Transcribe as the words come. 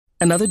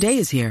Another day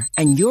is here,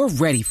 and you're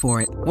ready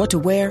for it. What to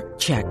wear?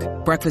 Check.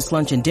 Breakfast,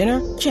 lunch, and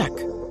dinner? Check.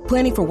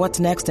 Planning for what's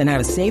next and how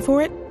to save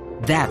for it?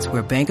 That's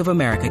where Bank of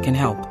America can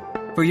help.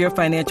 For your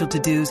financial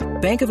to-dos,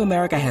 Bank of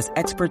America has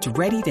experts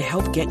ready to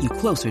help get you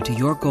closer to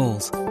your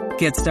goals.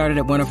 Get started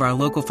at one of our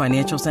local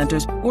financial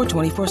centers or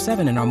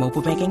 24/7 in our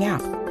mobile banking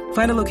app.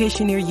 Find a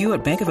location near you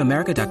at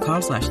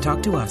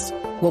bankofamerica.com/talktous.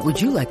 What would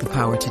you like the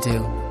power to do?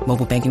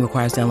 Mobile banking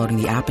requires downloading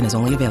the app and is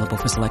only available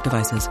for select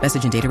devices.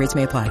 Message and data rates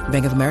may apply.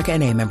 Bank of America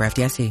N.A., member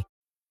FDIC.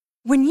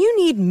 When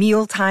you need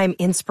mealtime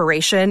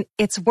inspiration,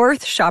 it's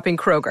worth shopping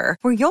Kroger,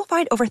 where you'll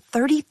find over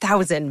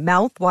 30,000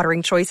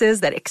 mouth-watering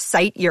choices that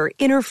excite your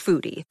inner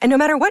foodie. And no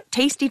matter what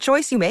tasty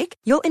choice you make,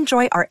 you'll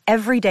enjoy our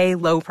everyday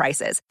low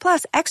prices,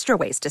 plus extra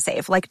ways to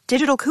save, like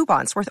digital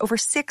coupons worth over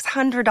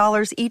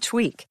 $600 each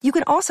week. You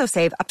can also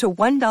save up to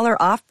 $1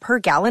 off per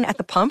gallon at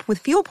the pump with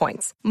fuel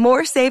points.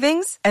 More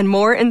savings and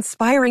more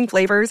inspiring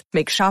flavors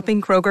make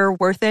shopping Kroger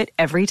worth it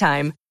every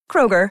time.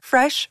 Kroger,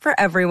 fresh for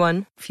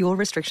everyone. Fuel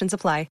restrictions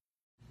apply.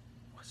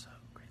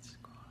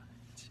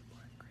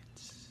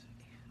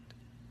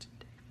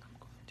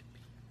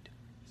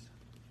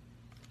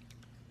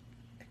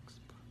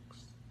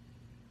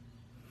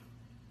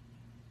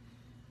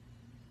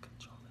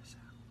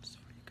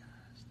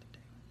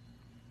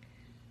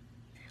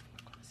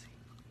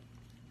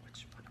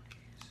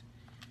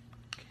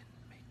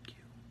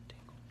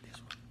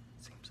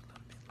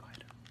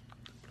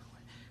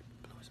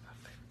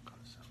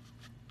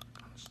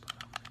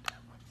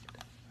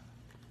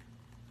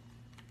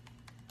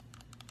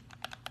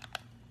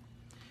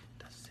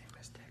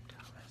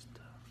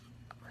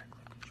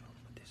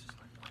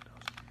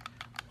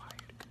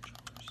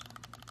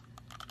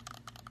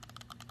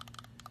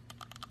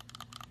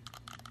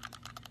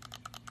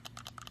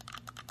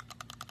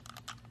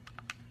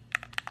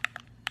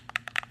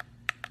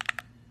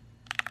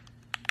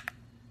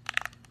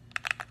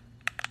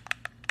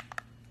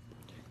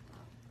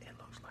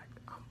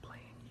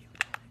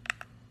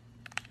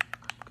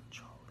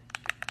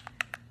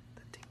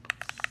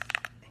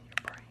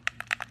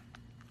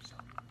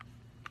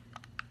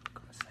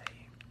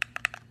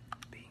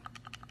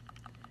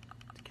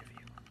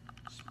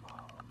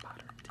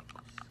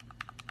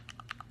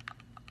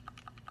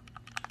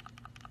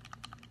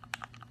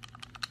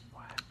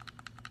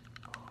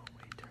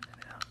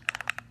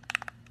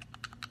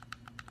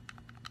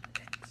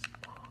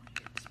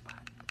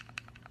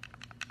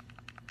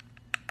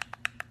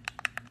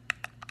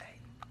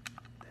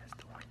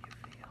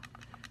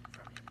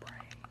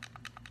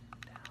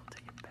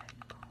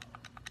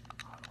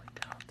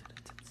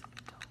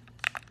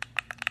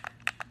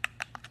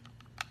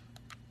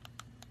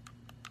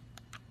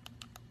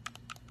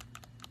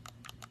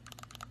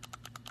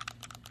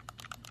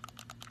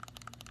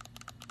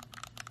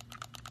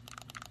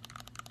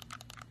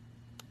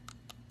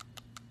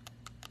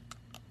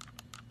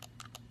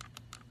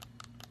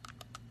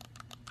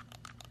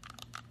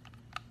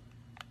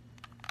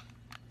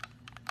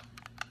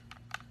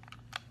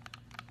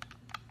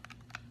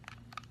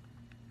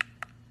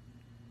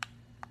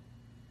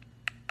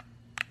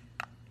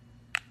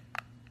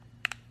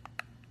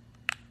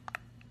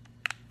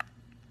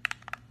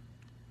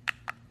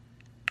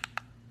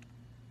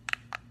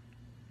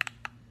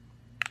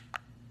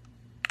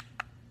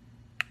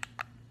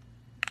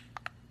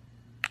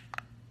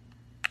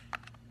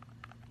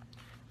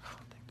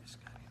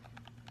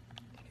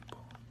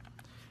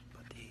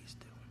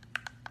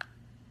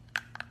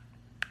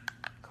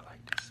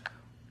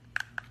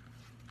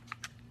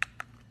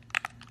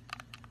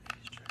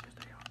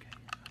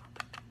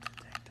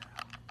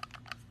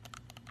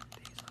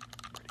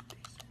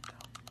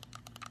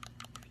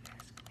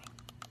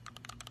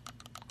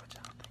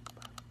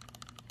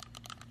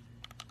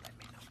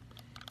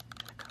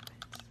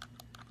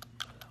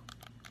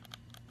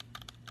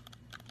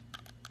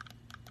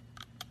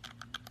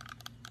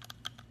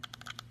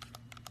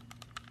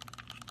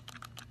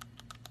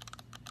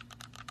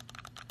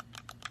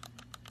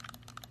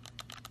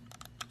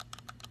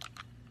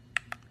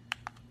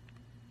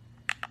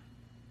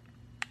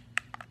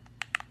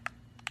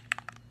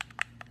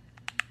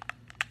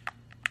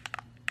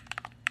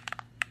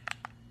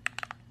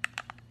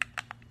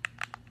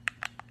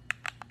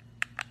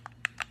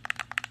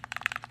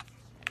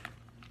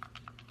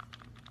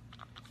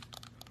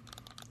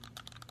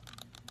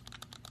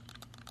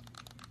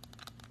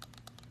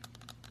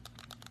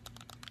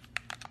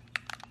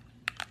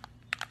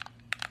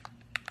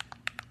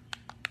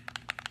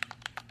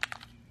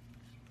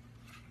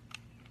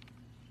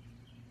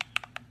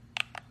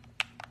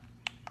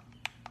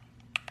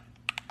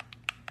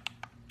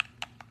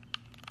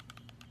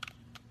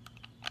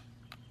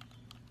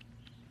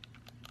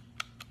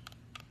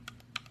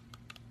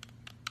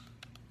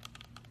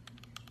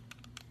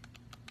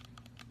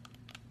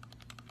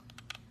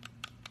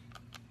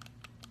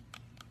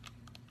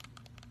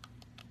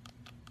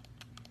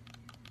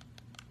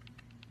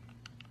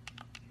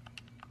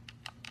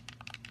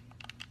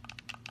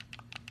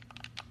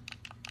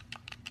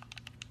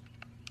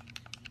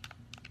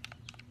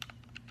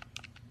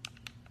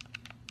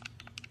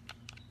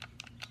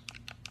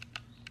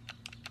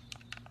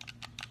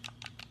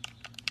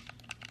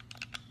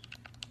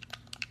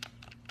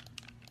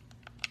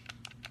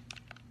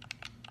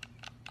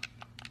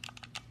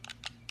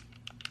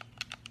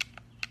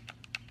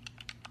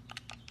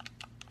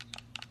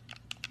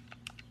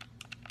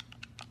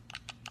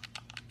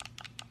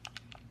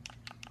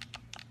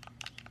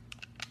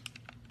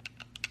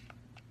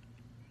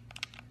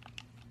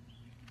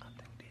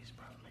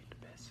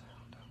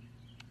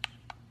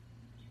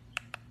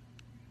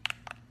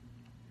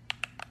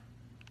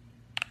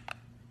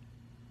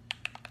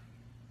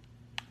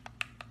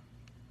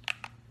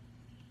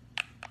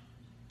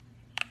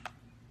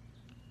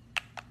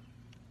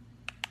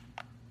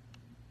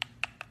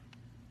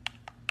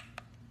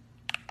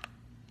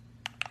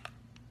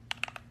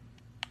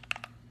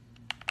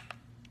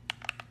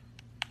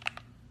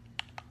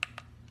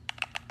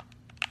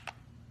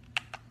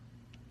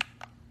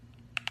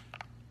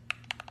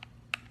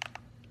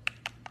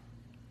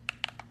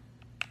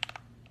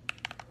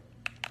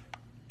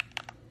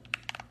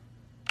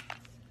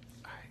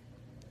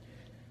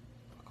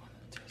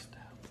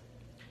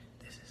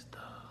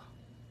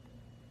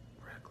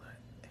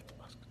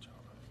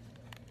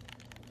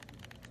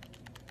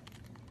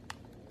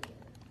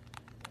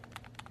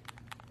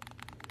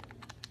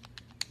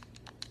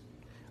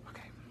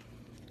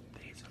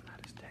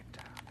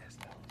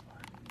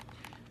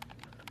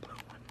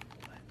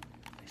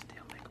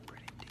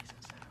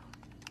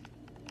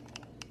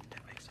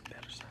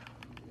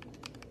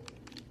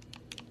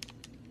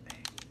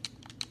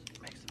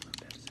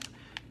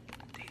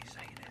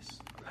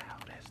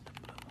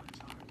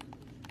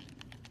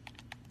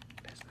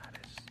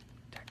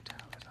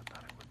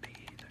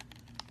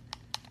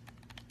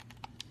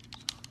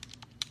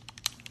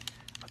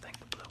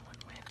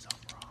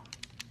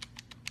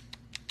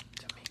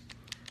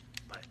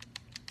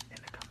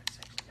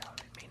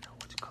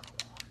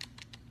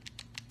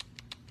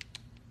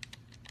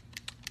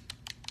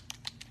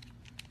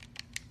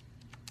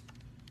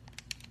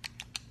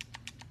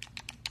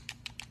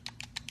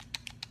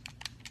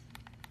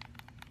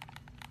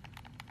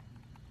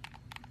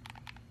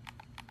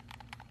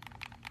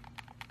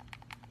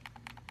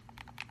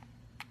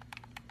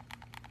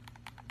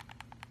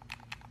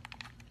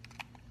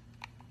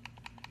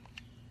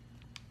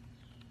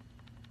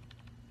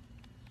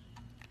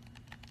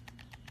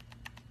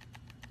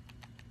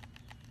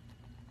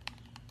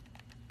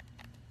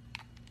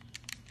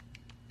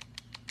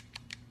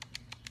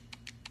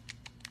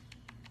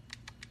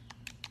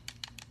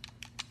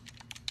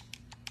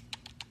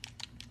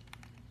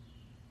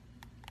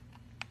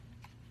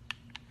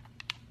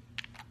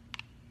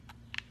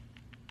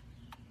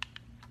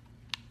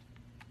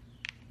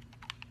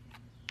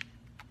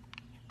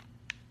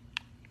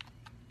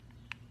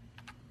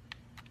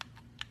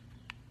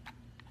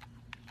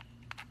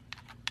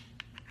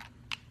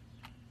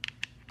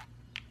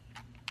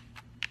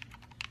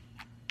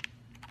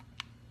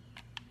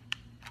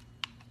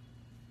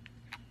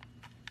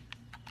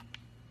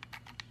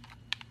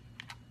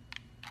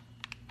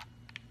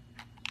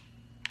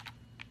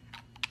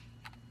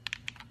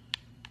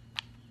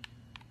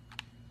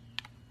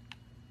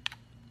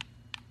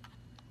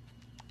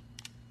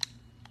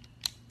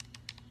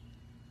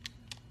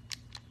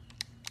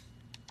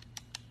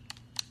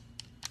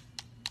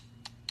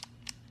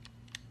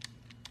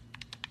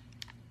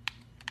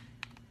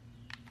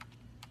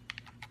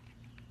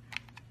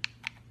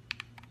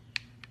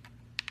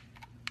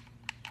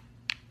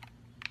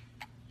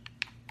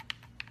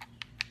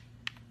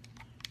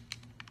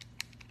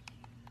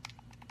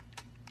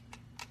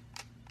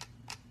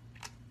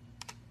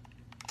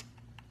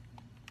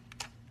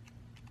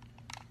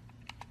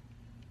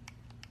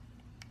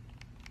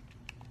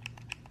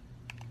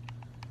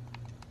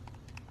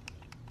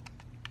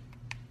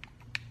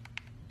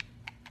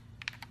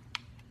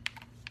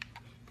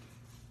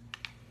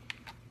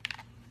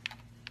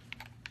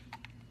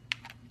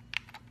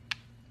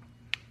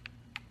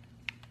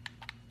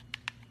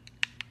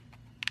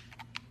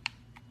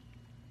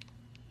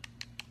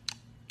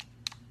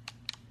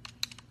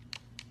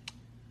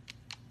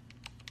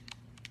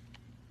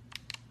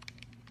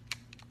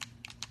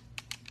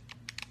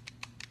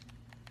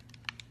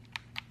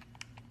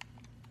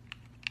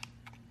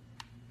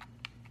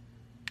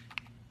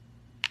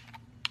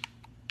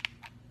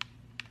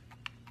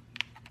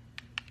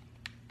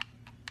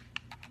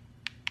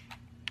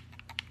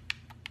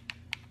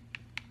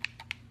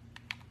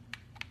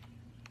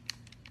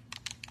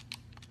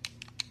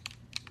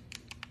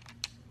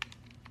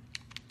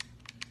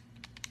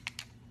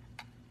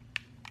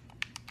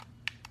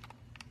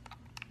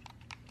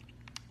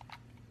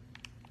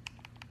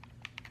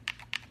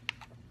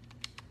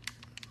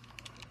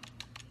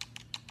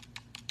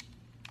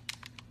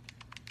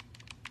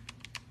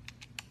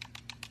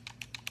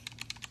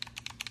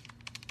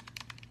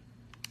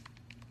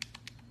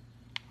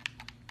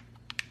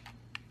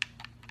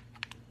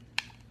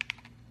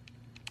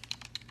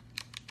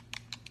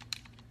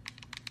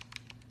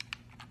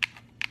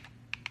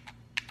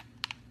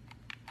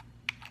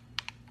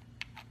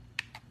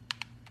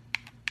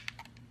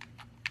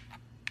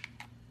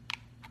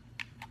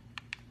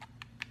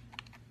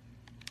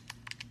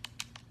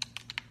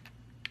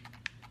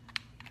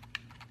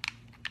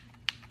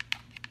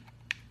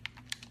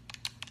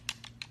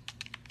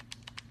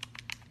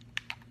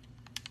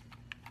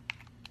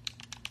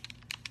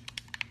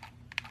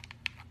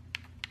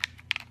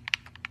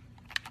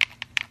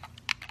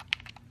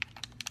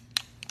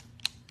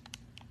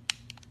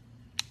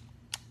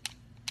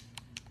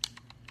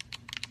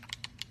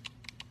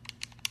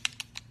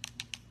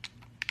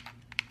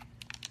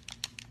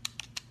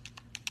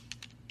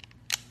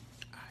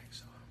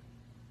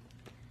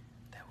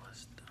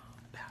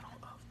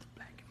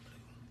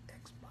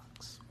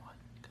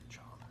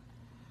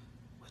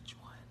 Which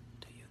one?